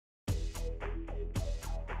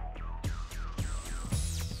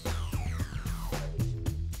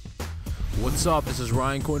What's up? This is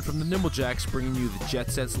Ryan Coyne from the Nimblejacks bringing you the Jet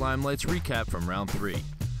Sets Limelights recap from round 3.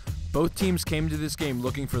 Both teams came into this game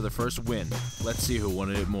looking for their first win. Let's see who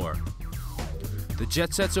wanted it more. The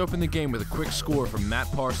Jet Sets opened the game with a quick score from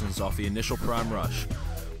Matt Parsons off the initial prime rush,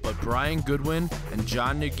 but Brian Goodwin and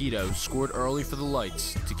John Nagito scored early for the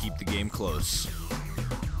Lights to keep the game close.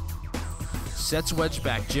 Sets wedge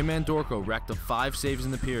back Jim Andorko racked up 5 saves in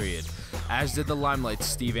the period, as did the Limelights'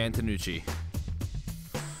 Steve Antonucci.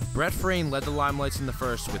 Brett Frayne led the Limelights in the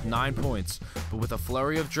first with 9 points, but with a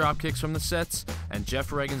flurry of dropkicks from the Sets and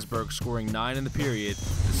Jeff Regensburg scoring 9 in the period,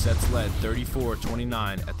 the Sets led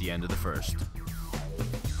 34-29 at the end of the first.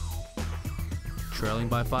 Trailing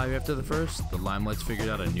by 5 after the first, the Limelights figured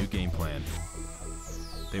out a new game plan.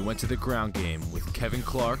 They went to the ground game with Kevin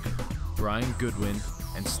Clark, Brian Goodwin,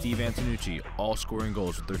 and Steve Antonucci all scoring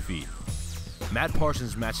goals with their feet. Matt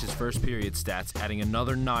Parsons matched his first period stats, adding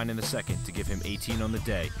another 9 in the second to give him 18 on the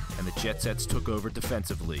day, and the Jet Sets took over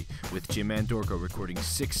defensively, with Jim Andorko recording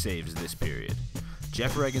 6 saves this period.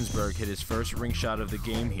 Jeff Regensburg hit his first ring shot of the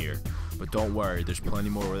game here, but don't worry, there's plenty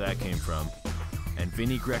more where that came from. And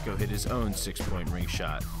Vinny Greco hit his own 6-point ring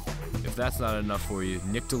shot. If that's not enough for you,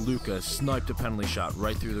 Nick DeLuca sniped a penalty shot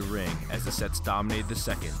right through the ring as the Sets dominated the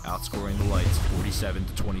second, outscoring the Lights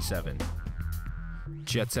 47-27.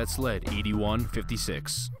 Jet Sets led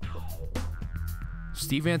 81-56.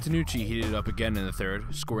 Steve Antonucci heated it up again in the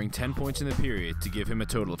third, scoring 10 points in the period to give him a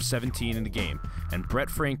total of 17 in the game, and Brett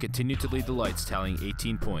Frayne continued to lead the Lights, tallying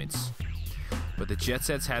 18 points. But the Jet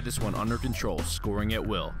Sets had this one under control, scoring at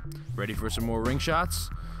will. Ready for some more ring shots?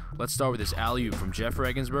 Let's start with this alley-oop from Jeff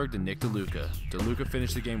Regensburg to Nick DeLuca. DeLuca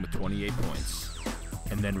finished the game with 28 points.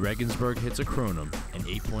 And then Regensburg hits a Kronum, an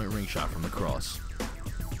 8-point ring shot from the cross.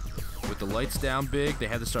 With the Lights down big, they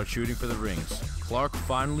had to start shooting for the rings. Clark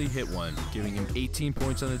finally hit one, giving him 18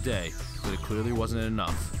 points on the day, but it clearly wasn't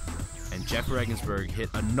enough. And Jeff Regensburg hit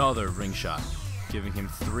another ring shot, giving him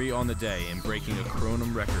 3 on the day and breaking a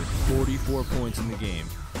Kronum record, 44 points in the game.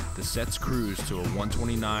 The Sets cruised to a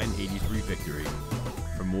 129-83 victory.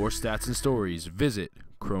 For more stats and stories, visit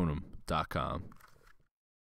Kronum.com.